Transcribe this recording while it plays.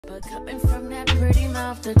But coming from that pretty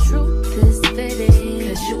mouth, the truth is fitting.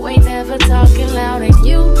 Cause you ain't never talking loud and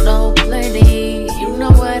you know plenty. You know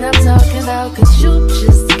what I'm talking about, cause you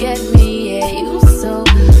just get me. Yeah, you so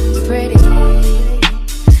pretty.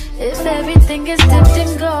 If everything is dipped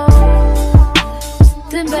in gold,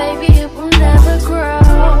 then baby it will never grow.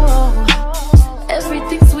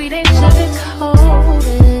 Everything sweet ain't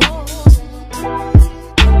sugar-coated.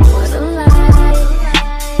 What a lie.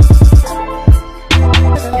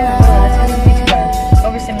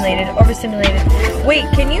 Overstimulated. Wait,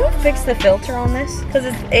 can you fix the filter on this? Because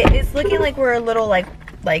it's looking like we're a little like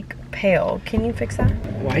pale. Can you fix that?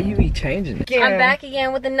 Why you be changing it? I'm back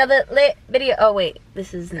again with another lit video. Oh wait,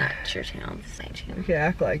 this is not your channel. This is my channel. You can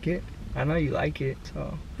act like it. I know you like it,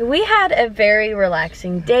 so. We had a very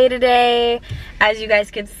relaxing day today. As you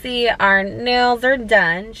guys can see, our nails are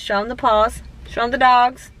done. Show them the paws. Show them the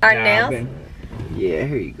dogs. Our nails. Yeah,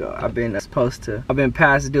 here you go. I've been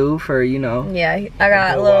past due for, you know. Yeah, I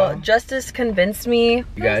got a little, Justice convinced me.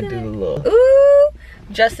 You gotta do the little. Ooh!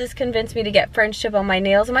 Justice convinced me to get French tip on my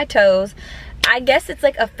nails and my toes. I guess it's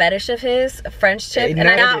like a fetish of his, French tip, and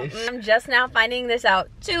I'm just now finding this out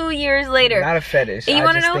 2 years later. Not a fetish. You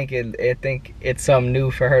I just think it's something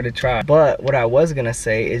new for her to try. But what I was gonna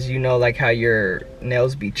say is, you know, like how your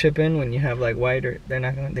nails be chipping when you have like white, or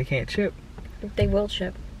they can't chip. They will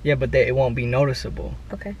chip. Yeah, but it won't be noticeable.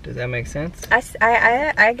 Okay. Does that make sense? I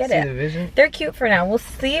get it. See the vision? They're cute for now. We'll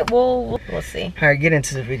see. We'll see. All right, get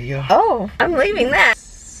into the video. Oh, I'm leaving that.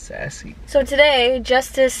 Sassy. So today,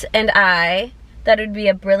 Justice and I thought it would be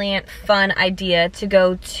a brilliant, fun idea to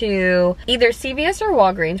go to either CVS or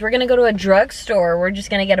Walgreens. We're gonna go to a drugstore. We're just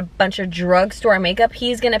gonna get a bunch of drugstore makeup.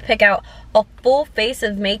 He's gonna pick out a full face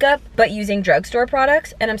of makeup, but using drugstore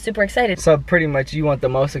products, and I'm super excited. So pretty much you want the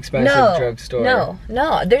most expensive drugstore?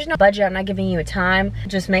 No, there's no budget. I'm not giving you a time.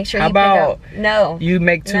 Just make sure How you about pick out. No. You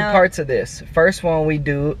make two parts of this. First one we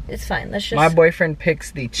do. It's fine. Let's just. My boyfriend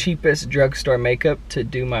picks the cheapest drugstore makeup to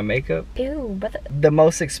do my makeup. Ew, but the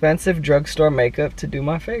most expensive drugstore makeup to do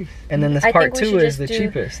my face. And then this part two is the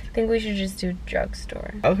cheapest. I think we should just do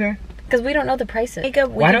drugstore. Okay. Because we don't know the prices. Makeup,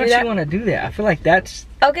 why don't you want to do that? I feel like that's...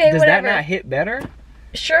 Okay, does whatever. that not hit better?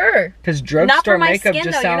 Sure. Because drugstore makeup skin,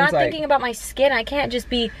 just though. sounds like... You're not thinking about my skin. I can't just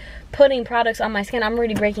be putting products on my skin. I'm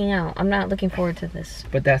already breaking out. I'm not looking forward to this.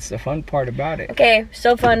 But that's the fun part about it. Okay,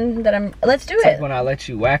 so fun that I'm... Let's do it. Like when I let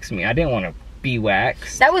you wax me. I didn't want to be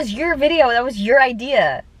waxed. That was your video. That was your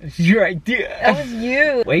idea. It's your idea. That was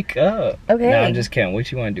you. Wake up. Okay. No, I'm just kidding.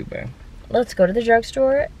 What you want to do, babe? Let's go to the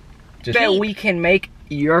drugstore. Just that we can make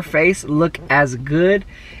your face look as good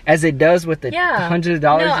as it does with the hundreds of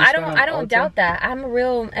dollars. No, I don't doubt that. I'm a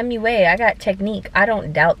real MUA. I got technique. I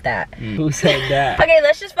don't doubt that. Who said that? Okay,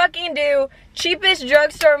 let's just fucking do cheapest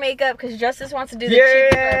drugstore makeup because Justice wants to do the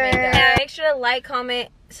cheapest makeup. And make sure to like, comment,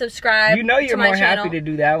 subscribe. You know you're more happy to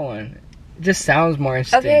do that one. It just sounds more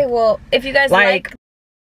interesting. Okay, well, if you guys like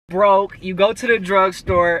broke, you go to the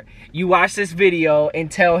drugstore, you watch this video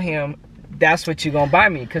and tell him that's what you're gonna buy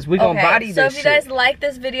me, because we're gonna body this shit. So if you guys like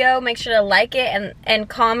this video, make sure to like it and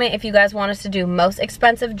comment if you guys want us to do most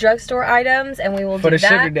expensive drugstore items, and we will do that. For the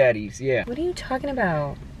sugar daddies, yeah. What are you talking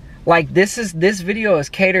about? Like this video is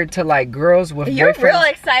catered to like girls with boyfriends. You're real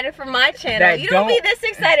excited for my channel. You don't be this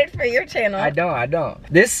excited for your channel. I don't.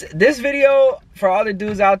 This video, for all the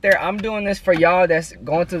dudes out there, I'm doing this for y'all that's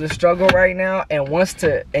going through the struggle right now and you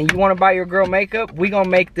want to buy your girl makeup. We gonna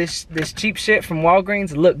make this cheap shit from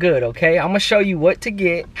Walgreens look good, okay? I'm gonna show you what to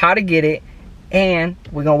get, how to get it, and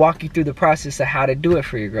we're gonna walk you through the process of how to do it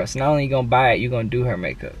for your girl. So not only you gonna buy it, you're gonna do her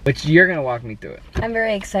makeup, but you're gonna walk me through it. I'm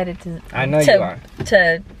very excited to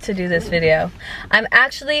do this video.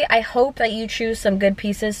 I hope that you choose some good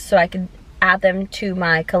pieces so I can add them to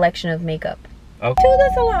my collection of makeup. Okay. To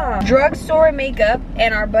the salon. Drugstore makeup,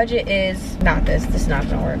 and our budget is not this. This is not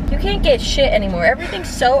gonna work. You can't get shit anymore. Everything's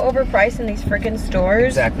so overpriced in these freaking stores.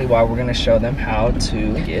 Exactly why we're gonna show them how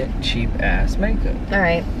to get cheap ass makeup.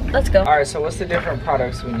 Alright, let's go. Alright, so what's the different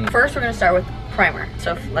products we need? First, we're gonna start with primer.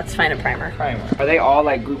 So let's find a primer. Are they all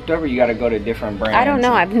like grouped up, or you gotta go to different brands? I don't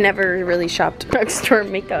know. I've never really shopped drugstore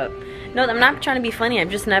makeup. No, I'm not trying to be funny. I've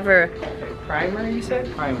just never... Primer, you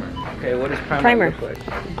said? Primer. Okay, what does primer look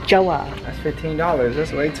like? Joa. That's $15.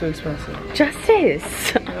 That's way too expensive.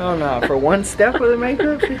 Justice. Oh no, for one step of the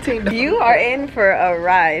makeup, $15. You are in for a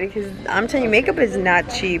ride, because I'm telling you, makeup is not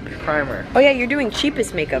cheap. Primer. Oh yeah, you're doing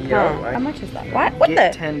cheapest makeup, huh? Right. How much is that? What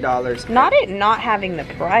Get $10. Not having the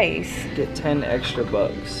price. Get 10 extra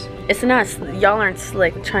bucks. It's not, y'all aren't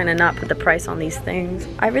slick trying to not put the price on these things.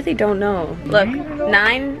 I really don't know. Look,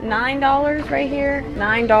 $9 right here,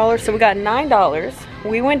 $9. So we got $9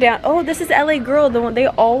 We went down. Oh, this is LA Girl. The one they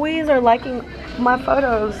always are liking my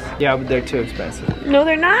photos. Yeah, but they're too expensive. No,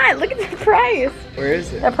 they're not. Look at the price. Where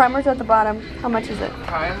is it? The primer's at the bottom. How much is it?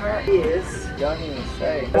 Primer is. Don't even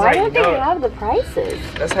say. Why don't they have the prices?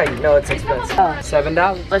 That's how you know it's expensive. Oh.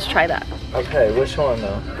 $7. Let's try that. Okay, which one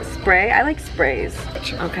though? Spray. I like sprays.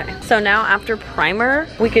 Okay. So now after primer,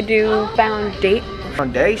 we could do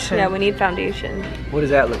Foundation. Yeah, we need foundation. What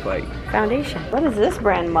does that look like? Foundation. What is this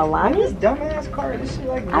brand? Milani? This dumbass car. This is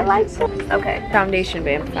like. I like this. Okay. Foundation,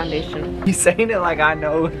 babe. Foundation. You saying it like I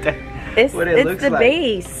know what, It's what it looks the like.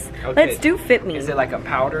 base. Okay. Let's do Fit Me. Is it like a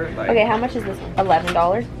powder? Like, Okay, how much is this one?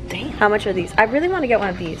 $11. Damn. How much are these? I really want to get one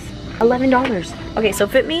of these. $11. Okay, so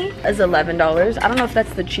Fit Me is $11. I don't know if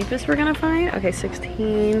that's the cheapest we're gonna find. Okay,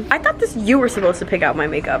 16. I thought you were supposed to pick out my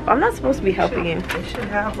makeup. I'm not supposed to be helping you. They should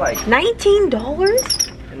have like $19?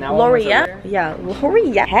 L'Oreal? Yeah,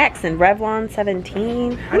 L'Oreal. Hex and Revlon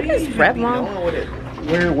 17. Who does Revlon?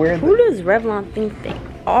 Who does Revlon think they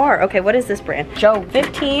are? Okay, what is this brand? Joe,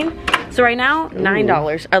 15. So right now,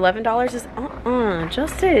 $9. $11 is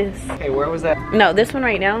Justice. Hey, where was that? No, this one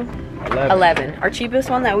right now, 11. Our cheapest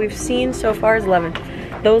one that we've seen so far is 11.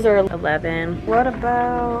 Those are 11. What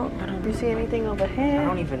about, do you see anything over here? I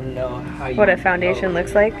don't even know how you What a foundation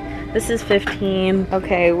looks like. This is 15.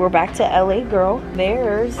 Okay, we're back to LA Girl.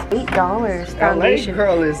 There's $8 foundation. LA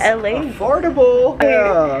Girl is LA. affordable.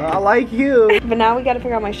 Yeah, I like you. But now we gotta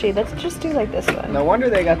figure out my shade. Let's just do like this one. No wonder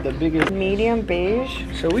they got the biggest. Medium beige.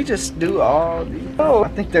 Should we just do all these? Oh. I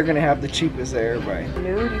think they're gonna have the cheapest there, everybody.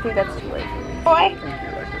 Nude, you think that's too late for me? Boy.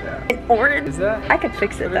 It's orange. Is that? I could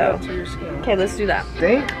fix it Put it up though. to your skin. Okay, let's do that.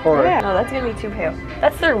 Think or Yeah, no, that's gonna be too pale.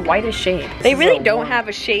 That's their whitest shade. They really don't have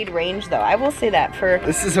a shade range though. I will say that for.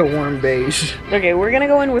 this is a warm beige. Okay, we're gonna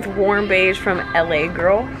go in with warm beige from LA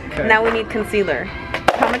Girl. Okay. Now we need concealer.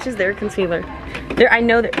 How much is their concealer? I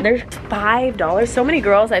know that there's $5. So many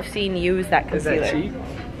girls I've seen use that Is concealer. that cheap?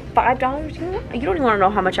 $5? You don't even want to know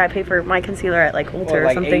how much I pay for my concealer at like Ulta or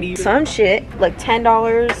like something. 80? Some shit, like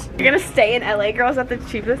 $10. You're gonna stay in LA Girls at the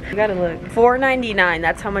cheapest? You gotta look. $4.99.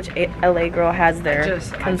 That's how much LA Girl has their I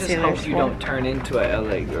just concealer. hope you don't turn into a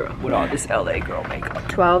LA girl with all this LA girl makeup.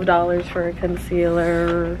 $12 for a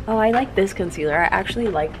concealer. Oh, I like this concealer. I actually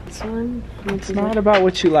like this one. It's not about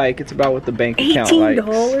what you like, it's about what the bank account likes.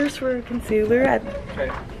 $18 for a concealer at.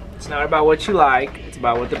 Okay. It's not about what you like, it's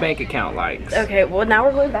about what the bank account likes. Okay, well now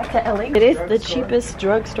we're going back to LA. It is the cheapest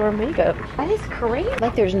drugstore makeup. That is crazy.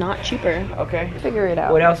 Like there's not cheaper. Okay. Figure it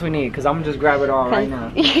out. What else we need? Because I'm gonna just grab it all right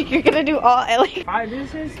now. You're gonna do all LA.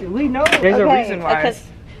 We know. There's a reason why.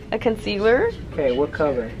 A concealer. Okay, what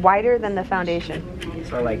color? Wider than the foundation.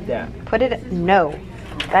 So like that. Put it, no.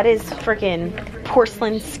 That is freaking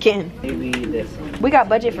porcelain skin. Maybe this one. We got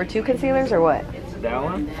budget for 2 concealers or what? That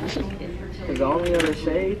one? Because the only other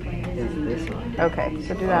shade is this one. Okay,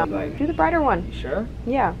 so do that. Like, Do the brighter one. you sure?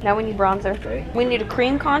 Yeah. Now we need bronzer. Okay. We need a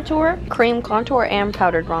cream contour, and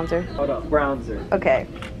powdered bronzer. Hold up, bronzer. Okay.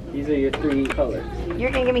 These are your 3 colors.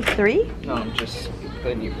 You're gonna give me 3? No, I'm just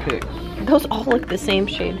letting you pick. Those all look the same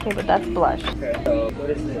shade. Okay, but that's blush. Okay, so what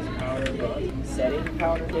is this? Powder bronzer? Setting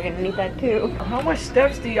powder? You're gonna need that too. How much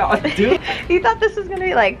steps do y'all do? You thought this was gonna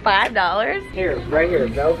be like $5? Here, right here,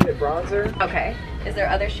 velvet bronzer. Okay. Is there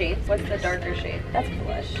other shades? What's the darker shade? That's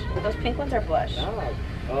blush. Those pink ones are blush.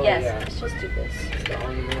 Oh, yes, yeah. let's just do this. It's the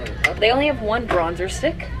only one. They only have one bronzer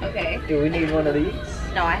stick. Okay. Do we need one of these?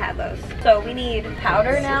 No, I have those. So we need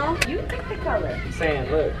powder now. You pick the color. I'm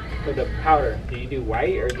saying, look, for the powder, do you do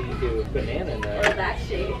white or do you do banana Or nut? that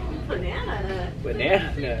shade. Banana nut.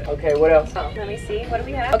 Banana nut. Okay, what else? Oh, let me see. What do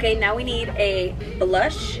we have? Okay, now we need a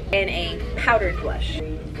blush and a powdered blush.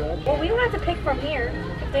 Well, we don't have to pick from here.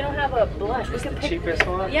 If they don't have a blush, we can pick. Cheapest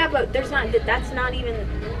one? Yeah, but there's not. That's not.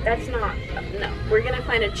 No, we're gonna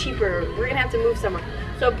find a cheaper. We're gonna have to move somewhere.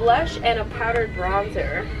 So blush and a powdered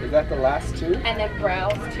bronzer, Is that the last 2? and then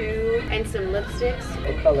brows too, and some lipsticks.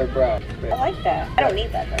 What color brow? I like that. I don't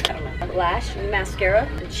need that though. I don't know. Lash, mascara,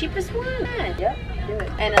 the cheapest one. Yep, do it.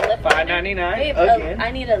 And a lip. $5.99 Babe, again.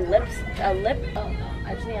 I need a lip. Oh,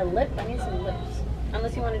 I just need a lip. I need some lips.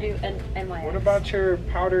 Unless you want to do an NYX. What about your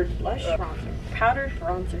powdered blush? Bronzer. Powdered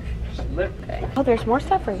bronzer. lip? Okay. Oh, there's more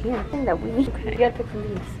stuff right here. Thing that we need. Okay. You gotta pick from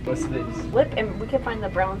these. What's this? Lip, and we can find the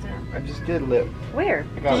bronzer. I just did lip. Where?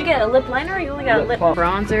 got Did you get a lip liner or you only got a lip lip balm.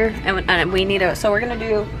 bronzer? And we need a, so we're gonna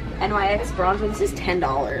do NYX bronzer. This is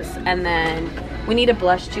 $10. And then we need a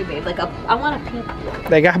blush too, babe. Like I want a pink.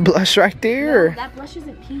 They got blush right there. No, that blush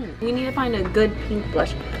isn't pink. We need to find a good pink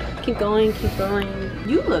blush. Keep going, keep going.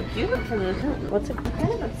 You look for this. What's it? I'm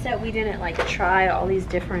kind of upset we didn't like try all these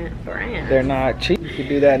different brands. They're not cheap. You can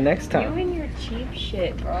do that next time. You and your cheap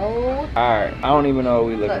shit, bro. Alright, I don't even know what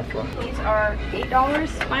we looking for. These are $8.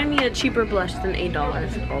 Find me a cheaper blush than $8.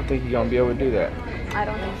 I don't think you're gonna be able to do that. I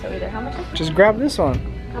don't think so either. How much is it? Just grab this one.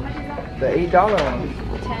 How much is that? The $8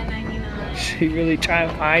 one. $10.99. She really trying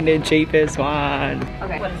to find the cheapest one.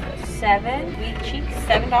 Okay, what is this? Sweet cheek,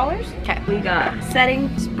 $7. Okay, we got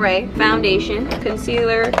setting spray, foundation,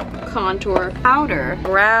 concealer, contour, powder,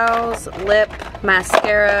 brows, lip,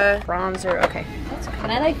 mascara, bronzer. Okay, can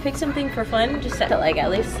I like pick something for fun? Just to like at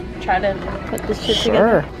least try to put this shit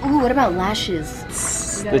together. Ooh, what about lashes?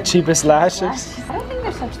 The cheapest lashes? I don't think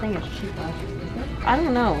there's such thing as cheap lashes. I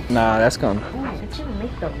don't know. Nah, that's gonna. Ooh, it shouldn't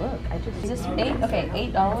make the look. Is this $8? Okay,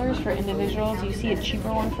 $8 for individuals. You see a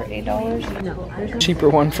cheaper one for $8? No, there's no Cheaper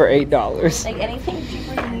one for $8. like anything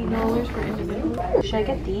cheaper than $8 for individuals. Should I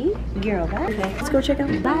get these? Girl, that. Okay, let's go check out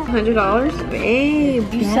that. $100.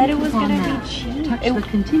 Babe, you said it was gonna be cheap. Touch the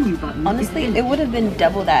continue button. Honestly, it would have been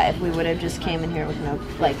double that if we would have just came in here with no,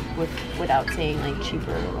 like, without saying like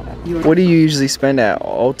cheaper or whatever. What do you usually spend at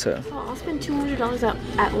Ulta? Oh, I'll spend $200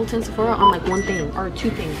 at Ulta and Sephora on like one thing or two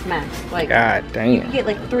things max. Like, God you damn. can get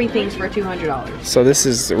like 3 things for $200. So this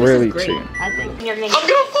is This really is great, cheap. I think.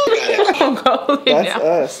 That's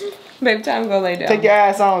us. Babe, time go lay down. Take your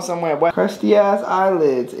ass on somewhere, boy. Crusty ass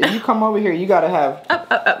eyelids. If you come over here, you gotta have.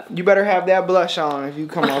 Up. You better have that blush on if you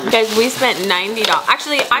come over here. Guys, we spent $90.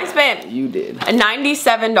 Actually, I spent You did.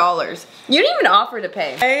 $97. You didn't even offer to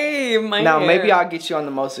pay. Hey, my Now hair. maybe I'll get you on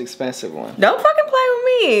the most expensive one. Don't fucking play with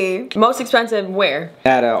me. Most expensive where?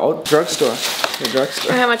 At a drugstore. The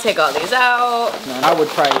drugstore. I'm gonna take all these out. I would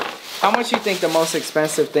probably. How much you think the most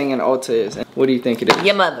expensive thing in Ulta is? What do you think it is?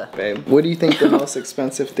 Your mother. Babe. What do you think the most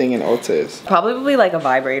expensive thing in Ulta is? Probably like a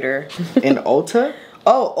vibrator. In Ulta?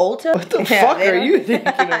 Oh, Ulta? What the fuck are you thinking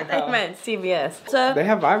I about? meant CVS. So, They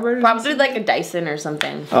have vibrators? probably like a Dyson or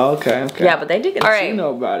something. Oh, okay, okay. Yeah, but they did good. All What right. you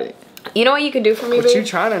know about it? You know what you can do for me, What babe? you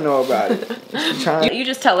trying to know about it? You trying You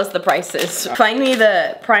just tell us the prices. Find me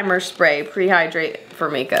the primer spray, pre-hydrate for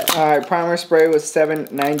makeup. Alright, primer spray was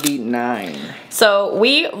 $7.99. So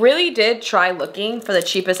we really did try looking for the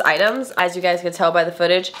cheapest items, as you guys could tell by the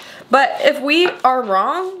footage. But if we are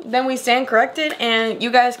wrong, then we stand corrected, and you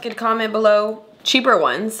guys could comment below cheaper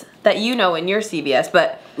ones that you know in your CVS.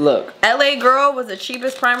 But Look. LA Girl was the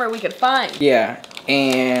cheapest primer we could find. Yeah,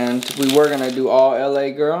 and we were gonna do all LA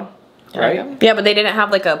Girl, right? Yeah, but they didn't have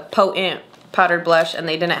like a potent powdered blush, and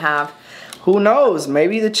they didn't have. Who knows?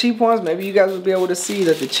 Maybe the cheap ones, maybe you guys will be able to see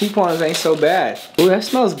that the cheap ones ain't so bad. Ooh, that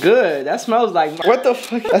smells good. That smells like, what the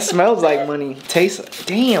fuck? That smells like money.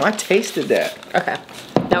 Damn, I tasted that. Okay.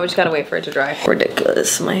 Now we just gotta wait for it to dry.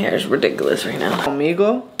 Ridiculous. My hair is ridiculous right now.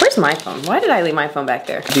 Amigo, Where's my phone? Why did I leave my phone back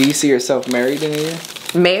there? do you see yourself married in a year?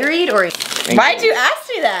 Married or... Why'd you ask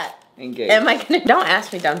me that? Engaged. Am I gonna... Don't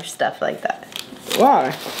ask me dumb stuff like that. Why?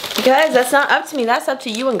 Guys, that's not up to me. That's up to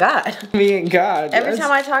you and God. Me and God. Every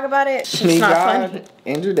time I talk about it, it's me, not God, funny.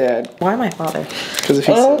 and your dad. Why my father? Because if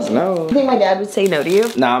he says no. You think my dad would say no to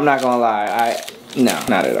you? Nah, I'm not gonna lie. No,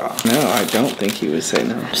 not at all. No, I don't think he would say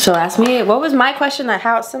no. So ask me, what was my question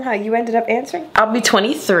that somehow you ended up answering? I'll be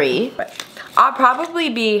 23. I'll probably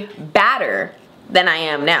be badder than I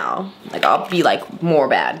am now. Like, I'll be like more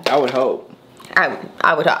bad. I would hope. I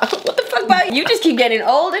would. What the fuck about you? You just keep getting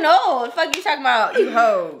old and old. The fuck you talking about, you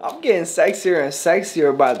hoe? I'm getting sexier and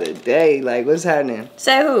sexier by the day. Like, what's happening?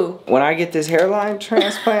 Say who? When I get this hairline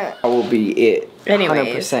transplant, I will be it.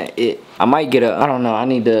 Anyways. 100% it. I might get I don't know,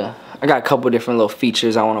 I got a couple different little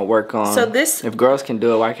features I want to work on. So this... If girls can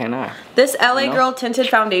do it, why can't I? This LA Girl tinted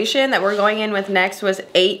foundation that we're going in with next was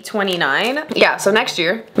 $8.29. Yeah, so next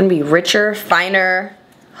year, I'm gonna be richer, finer.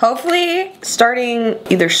 Hopefully starting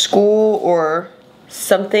either school or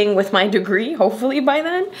something with my degree, hopefully by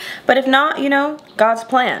then. But if not, you know, God's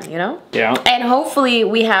plan, you know? Yeah. And hopefully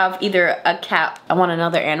we have either a cat. I want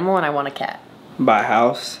another animal and I want a cat. Buy a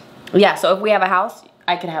house. Yeah, so if we have a house,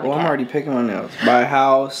 I can have a Well, cat. I'm already picking my nails. Buy a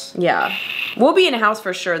house. Yeah. We'll be in a house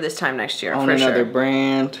for sure this time next year, Own for another sure.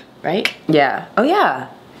 brand. Right? Yeah. Oh yeah.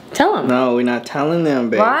 Tell them. No, we're not telling them,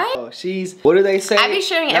 babe. Why? Oh, what do they say? I be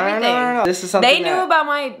sharing everything. No. This is something They knew that about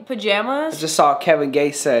my I pajamas. just saw Kevin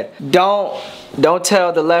Gates said, don't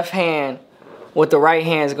tell the left hand what the right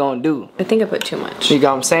hand's gonna do. I think I put too much. You know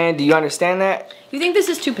what I'm saying? Do you understand that? You think this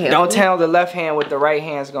is too pale? Don't tell the left hand what the right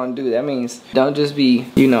hand's gonna do. That means don't just be,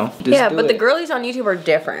 you know, just Yeah, do but it. the girlies on YouTube are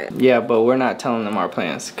different. Yeah, but we're not telling them our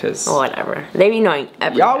plans, cause Whatever. They be knowing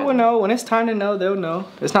everything. y'all will know when it's time to know. They'll know.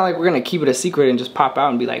 It's not like we're gonna keep it a secret and just pop out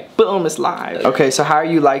and be like, boom, it's live. Okay, so how are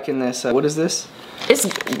you liking this? What is this? It's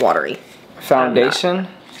watery. Foundation.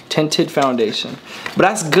 tinted foundation. But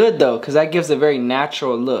that's good though, because that gives a very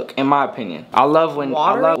natural look, in my opinion. I love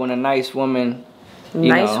when a nice woman,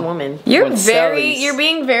 You're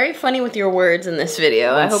being very funny with your words in this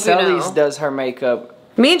video. I hope you know. Does her makeup.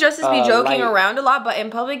 Me and Justice be joking around a lot, but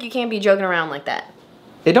in public you can't be joking around like that.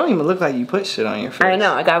 It don't even look like you put shit on your face. I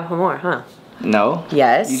know. I gotta put more, huh? No.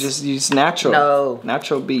 Yes. You just use natural. No.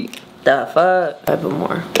 Natural beat. The fuck? I put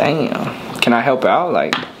more. Damn. Can I help out?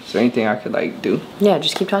 Like, is there anything I could like do? Yeah,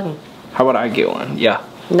 just keep talking. How about I get one? Yeah.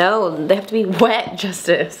 No, they have to be wet,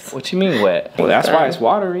 Justice. What you mean wet? Well, that's why it's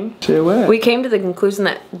watery. Shit wet. We came to the conclusion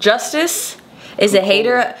that Justice is a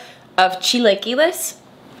hater of chilaquiles.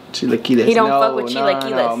 Chilaquiles. He don't fuck with chilaquiles.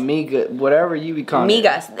 No, miga, whatever you be calling it.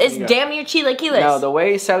 Migas. It's damn near chilaquiles. No, the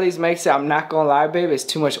way Sally's makes it, I'm not gonna lie, babe, it's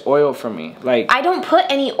too much oil for me. Like, I don't put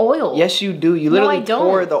any oil. Yes, you do. You literally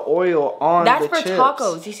pour the oil on the chips. That's for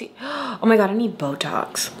tacos. You see? Oh my god, I need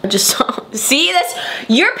Botox. I just see this.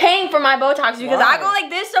 You're paying for my Botox because I go like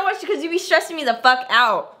this so much because you be stressing me the fuck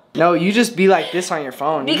out. No, you just be like this on your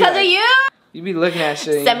phone. Because of you? You be looking at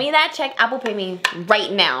shit. Send me that check. Apple Pay me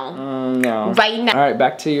right now. No. Right now. All right,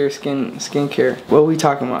 back to your skincare. What are we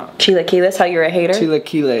talking about? Chilaquiles, how you're a hater?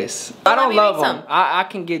 Chilaquiles. I don't love them. I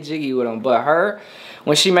can get jiggy with them, but her,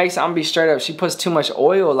 when she makes, I'm gonna be straight up. She puts too much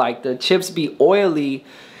oil. Like the chips be oily.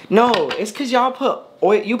 No, it's cause y'all put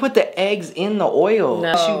oil. You put the eggs in the oil.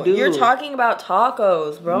 No, yes, you do. You're talking about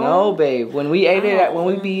tacos, bro. No, babe. When we ate it, when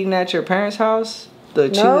we be eating at your parents' house.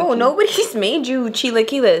 No, nobody's made you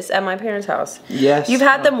chilaquiles at my parents' house. Yes. You've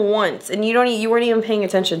had them once, and you weren't even paying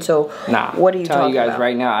attention, so nah, what are you talking about? I'm telling you guys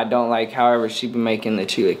right now, I don't like however she be making the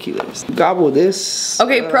chilaquiles. Gobble this.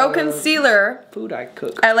 Okay, Pro Concealer. Food I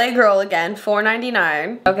cook. LA Girl again,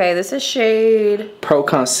 $4.99. Okay, this is shade... Pro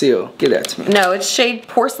Conceal. Give that to me. No, it's shade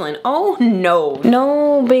Porcelain. Oh, no.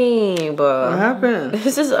 No, babe. What happened?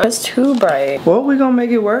 It's too bright. Well, we gonna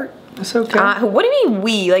make it work. It's okay. What do you mean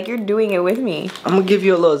we? Like you're doing it with me. I'm gonna give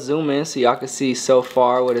you a little zoom in so y'all can see so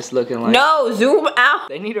far what it's looking like. No, zoom out.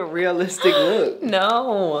 They need a realistic look.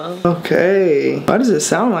 No. Okay. Why does it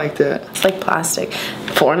sound like that? It's like plastic.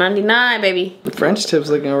 $4.99, baby. The French tip's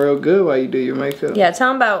looking real good while you do your makeup. Yeah, tell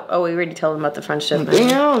them about, oh, we already told them about the French tip.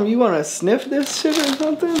 Damn, you wanna sniff this shit or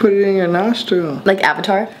something? Put it in your nostril. Like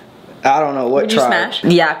Avatar? I don't know what. Would you smash?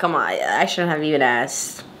 Yeah, come on. I shouldn't have even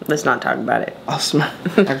asked. Let's not talk about it. I'll smash.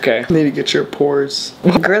 Okay. Need to get your pores.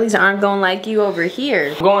 Girlies aren't going like you over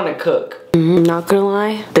here. I'm going to cook. Not gonna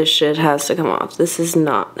lie, this shit has to come off. This is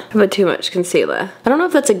not. I put too much concealer. I don't know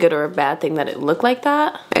if that's a good or a bad thing that it looked like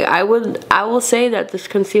that. I will say that this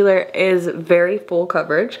concealer is very full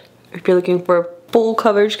coverage. If you're looking for a full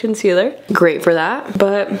coverage concealer, great for that.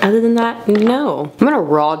 But other than that, no. I'm gonna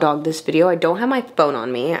raw dog this video. I don't have my phone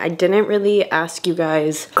on me. I didn't really ask you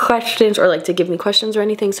guys questions or like to give me questions or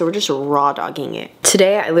anything, so we're just raw dogging it.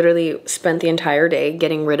 Today, I literally spent the entire day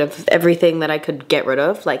getting rid of everything that I could get rid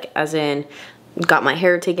of, like as in got my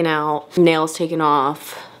hair taken out, nails taken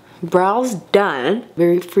off, brows done.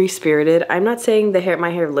 Very free-spirited. I'm not saying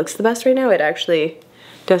my hair looks the best right now. It actually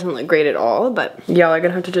doesn't look great at all, but y'all are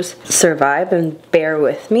gonna have to just survive and bear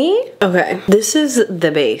with me. Okay, this is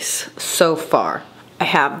the base so far. I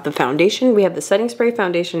have the foundation, we have the setting spray,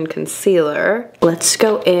 foundation, concealer. Let's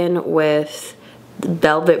go in with the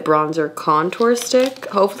Velvet Bronzer Contour Stick.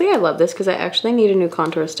 Hopefully I love this because I actually need a new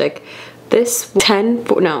contour stick. This this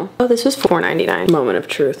was $4.99. Moment of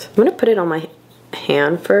truth. I'm gonna put it on my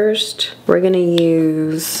hand first. We're gonna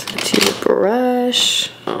use a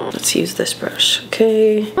brush. Let's use this brush.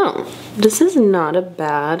 Okay. Oh, this is not a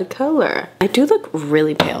bad color. I do look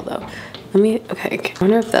really pale though. Okay. I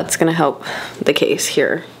wonder if that's gonna help the case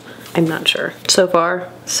here. I'm not sure. So far,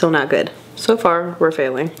 so not good. So far, we're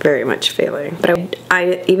failing. Very much failing. But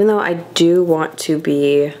even though I do want to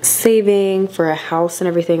be saving for a house and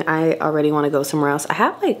everything, I already want to go somewhere else. I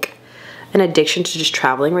have like an addiction to just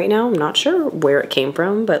traveling right now. I'm not sure where it came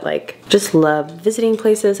from, but like just love visiting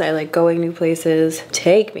places. I like going new places.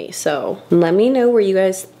 Take me. So let me know where you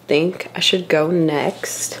guys think I should go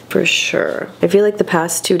next for sure. I feel like the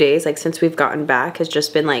past 2 days, like since we've gotten back, has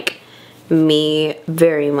just been like me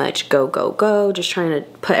very much go, go, go. Just trying to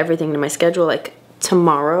put everything into my schedule. Like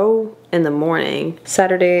tomorrow in the morning,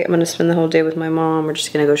 Saturday, I'm gonna spend the whole day with my mom. We're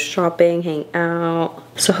just gonna go shopping, hang out.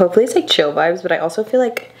 So hopefully it's like chill vibes, but I also feel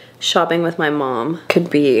like shopping with my mom could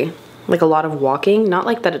be like a lot of walking. Not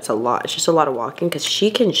like that it's a lot, it's just a lot of walking because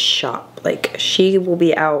she can shop. Like she will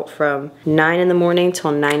be out from 9 in the morning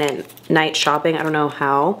till 9 at night shopping. I don't know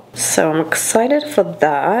how. So I'm excited for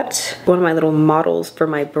that. One of my little models for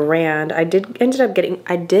my brand. I did end up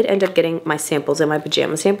getting my samples in, my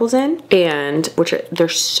pajama samples in, and they're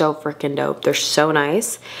so freaking dope. They're so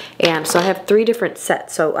nice. And so I have 3 different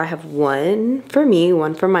sets. So I have one for me,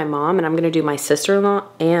 one for my mom, and I'm gonna do my sister-in-law,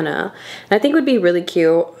 Anna. And I think it would be really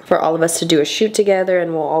cute for all of us to do a shoot together,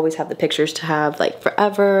 and we'll always have the pictures to have like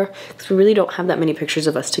forever, because we really don't have that many pictures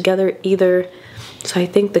of us together either. So I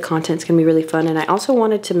think the content's gonna be really fun. And I also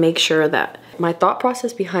wanted to make sure that my thought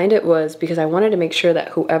process behind it was because I wanted to make sure that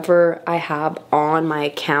whoever I have on my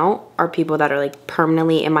account are people that are like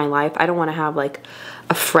permanently in my life. I don't want to have like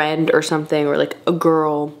a friend or something, or like a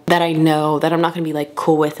girl that I know that I'm not gonna be like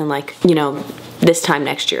cool with and like, you know, this time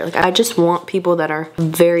next year. Like I just want people that are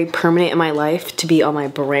very permanent in my life to be on my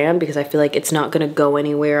brand, because I feel like it's not gonna go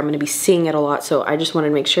anywhere. I'm gonna be seeing it a lot. So I just wanted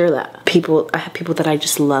to make sure that I have people that I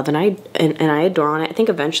just love and I adore on it. I think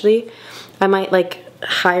eventually I might like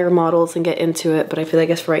hire models and get into it, but I feel like,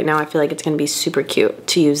 I guess for right now, I feel like it's gonna be super cute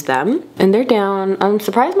to use them. And they're down. I'm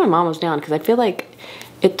surprised my mom was down, because I feel like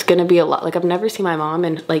it's gonna be a lot. Like I've never seen my mom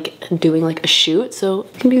in like doing like a shoot, so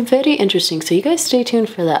it's gonna be very interesting. So you guys stay tuned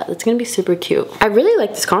for that. It's gonna be super cute. I really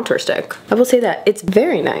like this contour stick. I will say that it's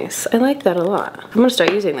very nice. I like that a lot. I'm gonna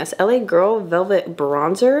start using this LA Girl Velvet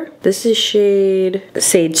Bronzer. This is shade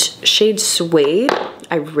Suede.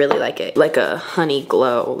 I really like it. Like a honey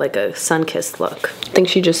glow, like a sun-kissed look. I think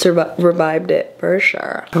she just revived it for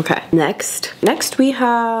sure. Okay, next we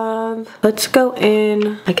have, let's go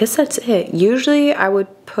in, I guess that's it. Usually I would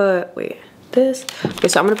put, this. Okay,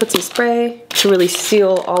 so I'm gonna put some spray to really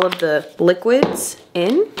seal all of the liquids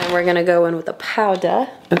in. And we're gonna go in with a powder.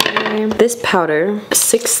 Okay, this powder,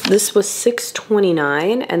 this was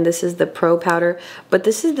 $6.29, and this is the Pro powder, but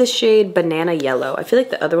this is the shade Banana Yellow. I feel like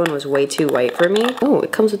the other one was way too white for me. Oh,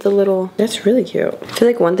 it comes with a little, that's really cute. I feel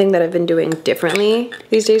like one thing that I've been doing differently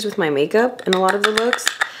these days with my makeup and a lot of the looks,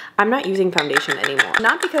 I'm not using foundation anymore.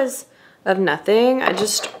 Not because of nothing, I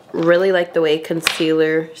just really like the way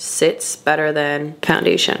concealer sits better than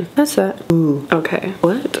foundation. That's that. Ooh, okay.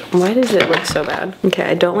 What? Why does it look so bad? Okay,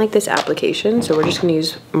 I don't like this application, so we're just gonna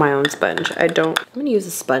use my own sponge. I'm gonna use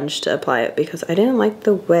a sponge to apply it because I didn't like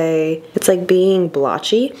the way it's like being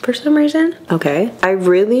blotchy for some reason. Okay, I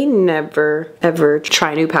really never ever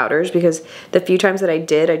try new powders, because the few times that I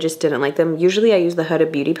did, I just didn't like them. Usually I use the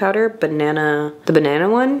Huda Beauty powder, the banana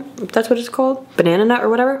one, if that's what it's called, banana nut or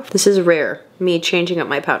whatever. This is rare, me changing up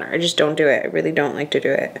my powder. I just don't do it. I really don't like to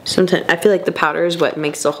do it. Sometimes I feel like the powder is what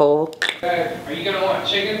makes the whole. Are you gonna want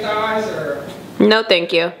chicken thighs or? No,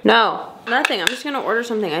 thank you. No, nothing. I'm just gonna order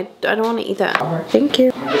something. I don't want to eat that. All right. Thank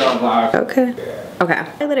you. I'm gonna get on live. Okay. Okay.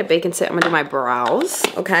 I let it bake and sit. I'm gonna do my brows.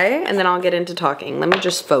 Okay, and then I'll get into talking. Let me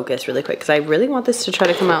just focus really quick because I really want this to try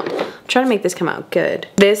to come out. I'm trying to make this come out good.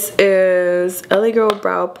 This is LA Girl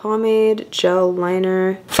Brow Pomade Gel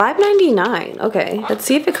Liner, $5.99. Okay, let's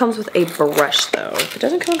see if it comes with a brush though. If it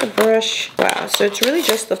doesn't come with a brush, wow. So it's really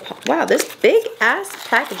just the, wow, this big ass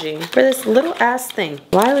packaging for this little ass thing.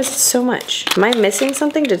 Why was it so much? Am I missing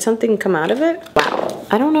something? Did something come out of it? Wow,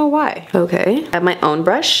 I don't know why. Okay, I have my own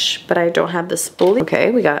brush, but I don't have the spoolie.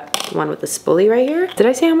 Okay, we got one with the spoolie right here. Did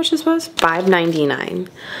I say how much this was? $5.99.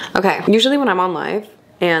 Okay, usually when I'm on live,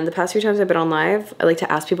 and the past few times I've been on live, I like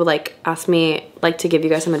to ask people, ask me to give you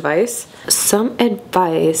guys some advice. Some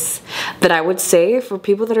advice that I would say for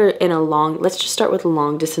people that are in a let's just start with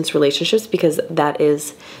long distance relationships, because that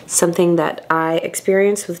is something that I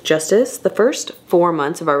experienced with Justice. The first 4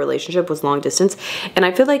 months of our relationship was long distance, and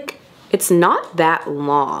I feel like it's not that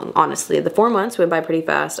long, honestly. The 4 months went by pretty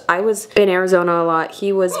fast. I was in Arizona a lot.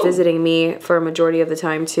 He was visiting me for a majority of the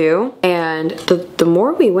time too. And the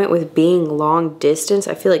more we went with being long distance,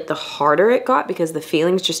 I feel like the harder it got, because the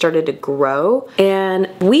feelings just started to grow. And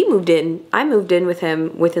we moved in. I moved in with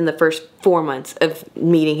him within the first 4 months of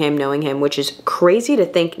meeting him, knowing him, which is crazy to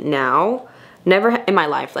think now. Never in my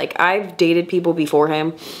life. Like, I've dated people before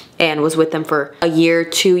him and was with them for a year,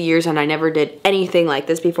 2 years, and I never did anything like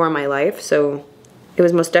this before in my life. So it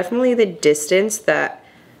was most definitely the distance that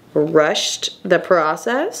rushed the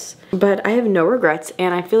process, but I have no regrets.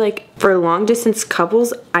 And I feel like for long distance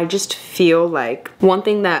couples, I just feel like one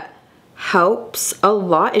thing that helps a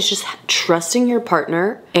lot is just trusting your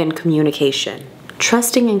partner and communication.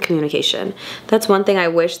 Trusting and communication. That's one thing I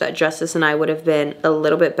wish that Justice and I would have been a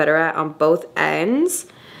little bit better at on both ends.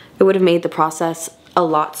 It would have made the process a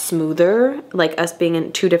lot smoother, like us being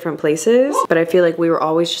in 2 different places, but I feel like we were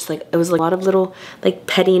always just like, it was like a lot of little like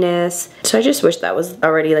pettiness. So I just wish that was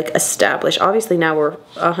already like established. Obviously now we're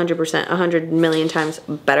 100%, 100 million times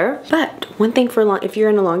better. But one thing for if you're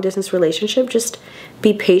in a long distance relationship, just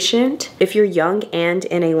be patient. If you're young and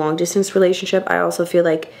in a long distance relationship, I also feel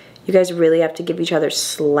like you guys really have to give each other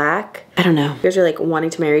slack. I don't know. If you guys are like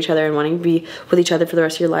wanting to marry each other and wanting to be with each other for the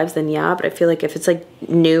rest of your lives, then yeah. But I feel like if it's like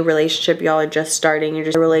new relationship, y'all are just starting, you're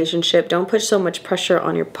just a relationship, don't put so much pressure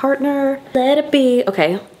on your partner. Let it be.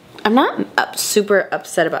 Okay. I'm not super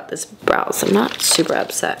upset about this brows. I'm not super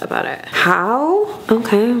upset about it. How?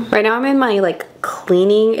 Okay. Right now I'm in my like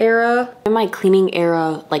cleaning era. In my cleaning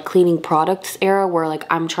era, like cleaning products era, where like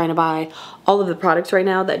I'm trying to buy all of the products right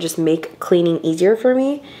now that just make cleaning easier for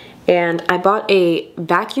me. And I bought a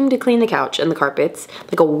vacuum to clean the couch and the carpets,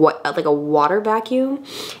 like a water vacuum.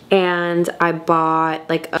 And I bought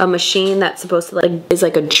like a machine that's supposed to like, is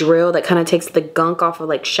like a drill that kind of takes the gunk off of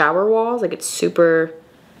like shower walls. Like it's super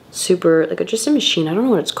like just a machine. I don't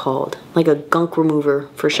know what it's called, like a gunk remover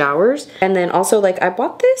for showers. And then also like I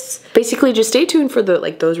bought this. Basically just stay tuned for the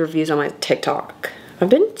like those reviews on my TikTok. I've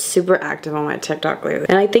been super active on my TikTok lately.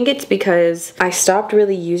 And I think it's because I stopped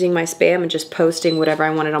really using my spam and just posting whatever I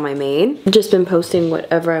wanted on my main. I've just been posting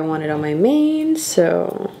whatever I wanted on my main,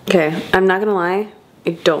 so. Okay, I'm not gonna lie. I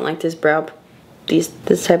don't like this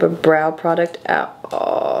this type of brow product at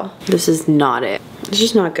all. This is not it. It's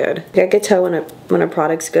just not good. I can tell when a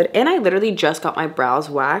product's good. And I literally just got my brows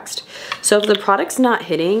waxed. So if the product's not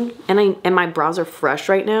hitting and my brows are fresh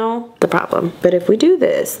right now, the problem. But if we do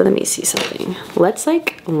this, let me see something. Let's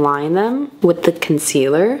like line them with the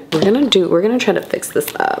concealer. We're gonna try to fix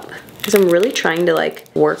this up. Because I'm really trying to like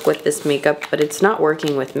work with this makeup, but it's not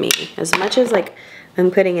working with me. As much as like I'm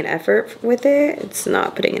putting an effort with it, it's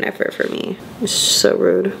not putting an effort for me. It's so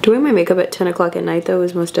rude. Doing my makeup at 10 o'clock at night though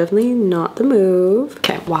is most definitely not the move.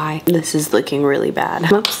 Okay, why? This is looking really bad.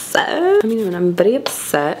 I'm upset. I mean, I'm very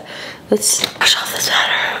upset. Let's wash off this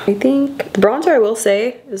powder. I think the bronzer, I will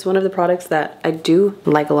say, is one of the products that I do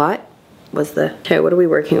like a lot. Okay, what are we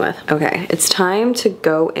working with? Okay, it's time to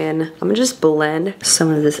go in. I'm gonna just blend some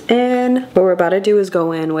of this in. What we're about to do is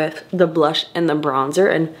go in with the blush and the bronzer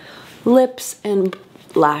and lips and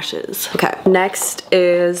lashes. Okay, next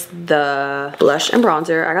is the blush and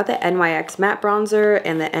bronzer. I got the NYX matte bronzer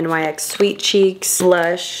and the NYX Sweet Cheeks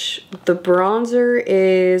blush. The bronzer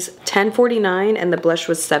is $10.49 and the blush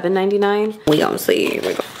was $7.99. We gonna see.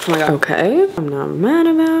 Oh my god. Okay, I'm not mad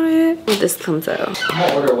about it. This comes out.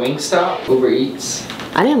 I'm gonna order Wingstop, Uber Eats.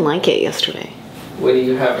 I didn't like it yesterday. What do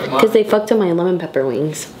you have in mind? Because they fucked up my lemon pepper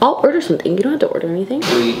wings. I'll order something. You don't have to order anything.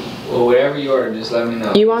 Well, whatever you order, just let me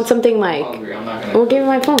know. You want something like? I'm hungry. I'm not gonna. We'll give you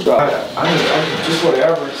my phone. I just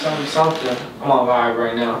whatever. Send me something. I'm on vibe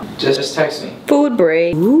right now. Just text me. Food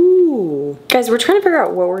break. Ooh. Guys, we're trying to figure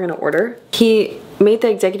out what we're gonna order. He made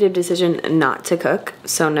the executive decision not to cook,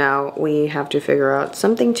 so now we have to figure out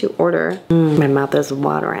something to order. My mouth is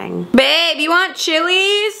watering. Babe, you want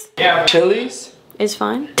Chili's? Yeah, Chili's. Is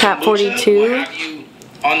fine. Tap 42.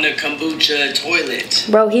 On the kombucha toilet.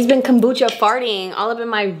 Bro, he's been kombucha farting all up in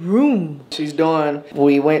my room.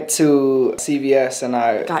 We went to CVS and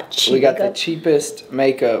we got the cheapest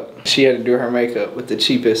makeup. She had to do her makeup with the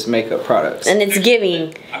cheapest makeup products. And it's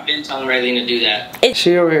giving. I've been telling Raylene to do that.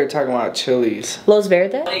 She over here talking about Chili's. Los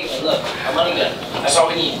Verdes? Look, our money good. That's all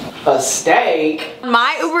we need. A steak?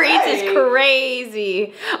 My Uber Eats is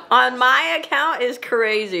crazy. On my account is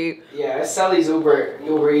crazy. Yeah, it's Sally's Uber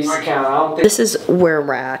Eats account. I don't think. This is where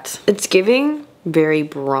we're at. It's giving very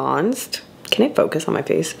bronzed. Can it focus on my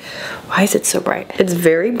face? Why is it so bright? It's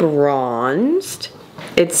very bronzed.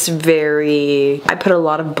 It's very, I put a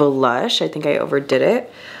lot of blush. I think I overdid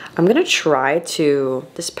it. I'm gonna try to,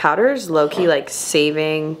 this powder is low-key like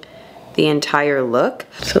saving the entire look.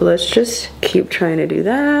 So let's just keep trying to do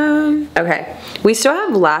that. Okay, we still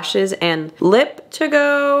have lashes and lip to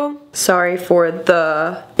go. Sorry for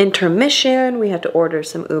the intermission. We had to order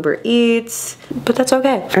some Uber Eats, but that's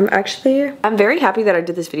okay. I'm very happy that I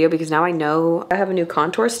did this video because now I know I have a new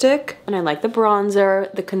contour stick and I like the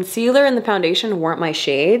bronzer. The concealer and the foundation weren't my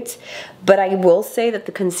shades, but I will say that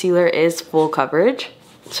the concealer is full coverage.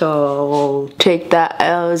 So take that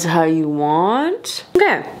as how you want.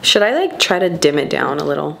 Okay, should I like try to dim it down a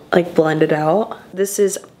little, like blend it out? This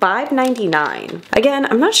is $5.99. Again,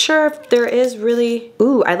 I'm not sure if there is really,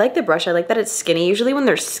 ooh, I like the brush. I like that it's skinny. Usually when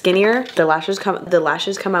they're skinnier, the lashes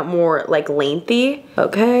come out more like lengthy.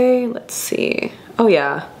 Okay, let's see. Oh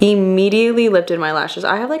yeah, immediately lifted my lashes.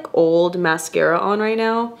 I have like old mascara on right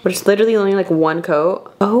now, but it's literally only like one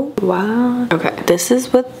coat. Oh wow. Okay, this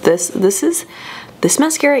is what this is This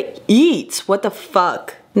mascara eats. What the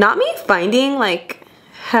fuck? Not me finding like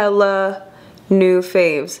hella new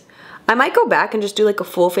faves. I might go back and just do like a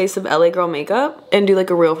full face of LA girl makeup and do like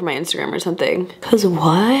a reel for my Instagram or something. Cause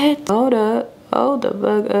what? Hold up. Hold the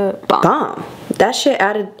fuck up. Bomb. That shit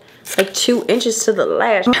added like 2 inches to the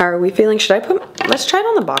lash. How are we feeling? Should I put, let's try it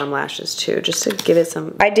on the bottom lashes too, just to give it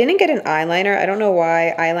some. I didn't get an eyeliner. I don't know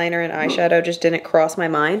why eyeliner and eyeshadow just didn't cross my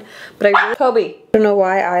mind, but I really, Kobe, I don't know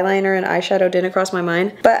why eyeliner and eyeshadow didn't cross my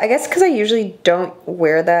mind, but I guess because I usually don't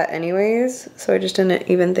wear that anyways, so I just didn't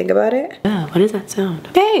even think about it. Oh, what does that sound?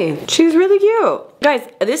 Hey, she's really cute. Guys,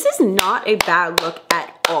 this is not a bad look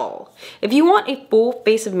at all. If you want a full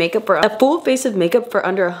face of makeup for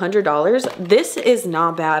under $100, this is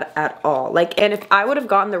not bad at all. Like, and if I would have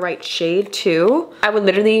gotten the right shade too, I would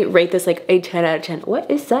literally rate this like a 10 out of 10. What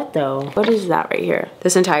is that though? What is that right here?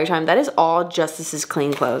 This entire time, that is all Justice's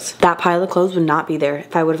clean clothes. That pile of clothes would not be there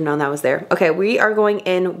if I would have known that was there. Okay, we are going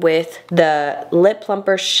in with the Lip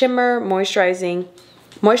Plumper Shimmer Moisturizers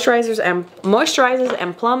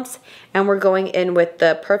and Plumps, and we're going in with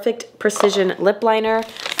the Perfect Precision Lip Liner.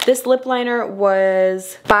 This lip liner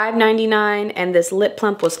was $5.99 and this lip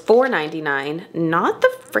plump was $4.99. Not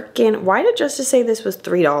the freaking, why did Justice say this was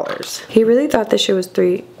 $3? He really thought this shit was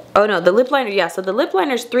 $3. Oh no, the lip liner, yeah, so the lip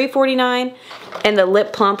liner is $3.49 and the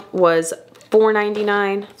lip plump was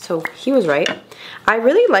 $4.99, so he was right. I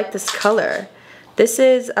really like this color. This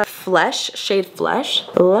is a Flesh, shade Flesh.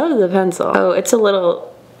 I love the pencil. Oh, it's a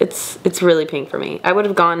little, it's really pink for me. I would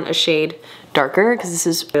have gone a shade darker because this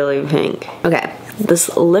is really pink. Okay,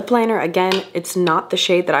 this lip liner, again, it's not the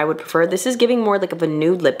shade that I would prefer. This is giving more like of a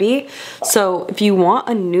nude lippy. So if you want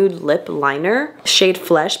a nude lip liner, shade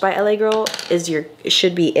Flesh by LA Girl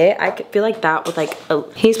should be it. I feel like that with like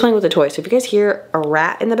he's playing with a toy. So if you guys hear a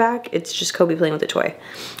rat in the back, it's just Kobe playing with a toy.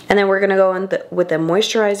 And then we're gonna go in with the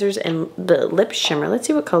moisturizers and the lip shimmer. Let's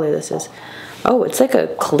see what color this is. Oh, it's like a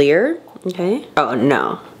clear. Okay. Oh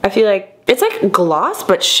no, I feel like it's like gloss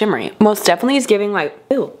but shimmery. Most definitely is giving like,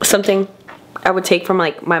 ew, something I would take from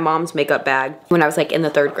like my mom's makeup bag when I was like in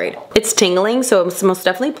the 3rd grade. It's tingling, so it's most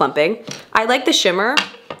definitely plumping. I like the shimmer.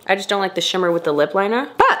 I just don't like the shimmer with the lip liner,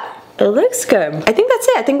 but it looks good. I think that's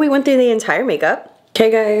it. I think we went through the entire makeup. Okay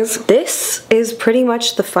guys, this is pretty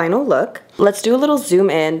much the final look. Let's do a little zoom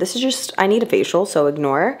in. This is just, I need a facial, so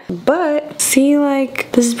ignore. But see, like,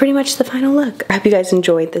 this is pretty much the final look. I hope you guys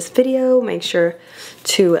enjoyed this video. Make sure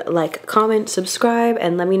to like, comment, subscribe,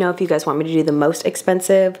 and let me know if you guys want me to do the most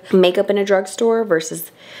expensive makeup in a drugstore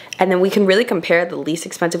versus, and then we can really compare the least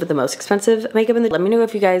expensive with the most expensive makeup in the, let me know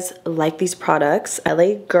if you guys like these products.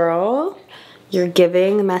 LA Girl, you're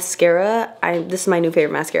giving mascara. This is my new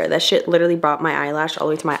favorite mascara. That shit literally brought my eyelash all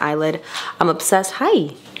the way to my eyelid. I'm obsessed.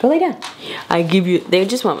 Hi, go lay down. I give you, they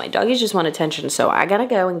just want, my doggies just want attention, so I gotta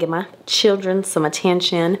go and give my children some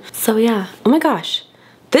attention. So yeah, oh my gosh.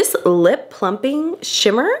 This lip plumping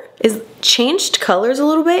shimmer is changed colors a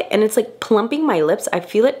little bit and it's like plumping my lips. I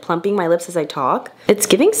feel it plumping my lips as I talk. It's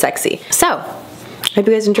giving sexy. So, I hope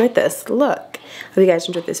you guys enjoyed this look. Hope you guys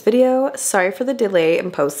enjoyed this video. Sorry for the delay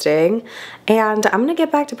in posting. And I'm gonna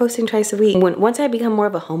get back to posting twice a week. Once I become more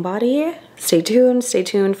of a homebody, stay tuned. Stay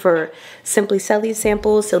tuned for Simply Selly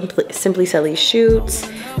samples, Simply Selly shoots.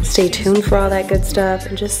 Stay tuned for all that good stuff.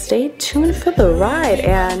 And just stay tuned for the ride.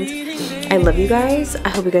 And I love you guys. I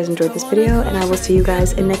hope you guys enjoyed this video. And I will see you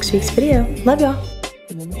guys in next week's video. Love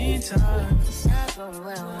y'all.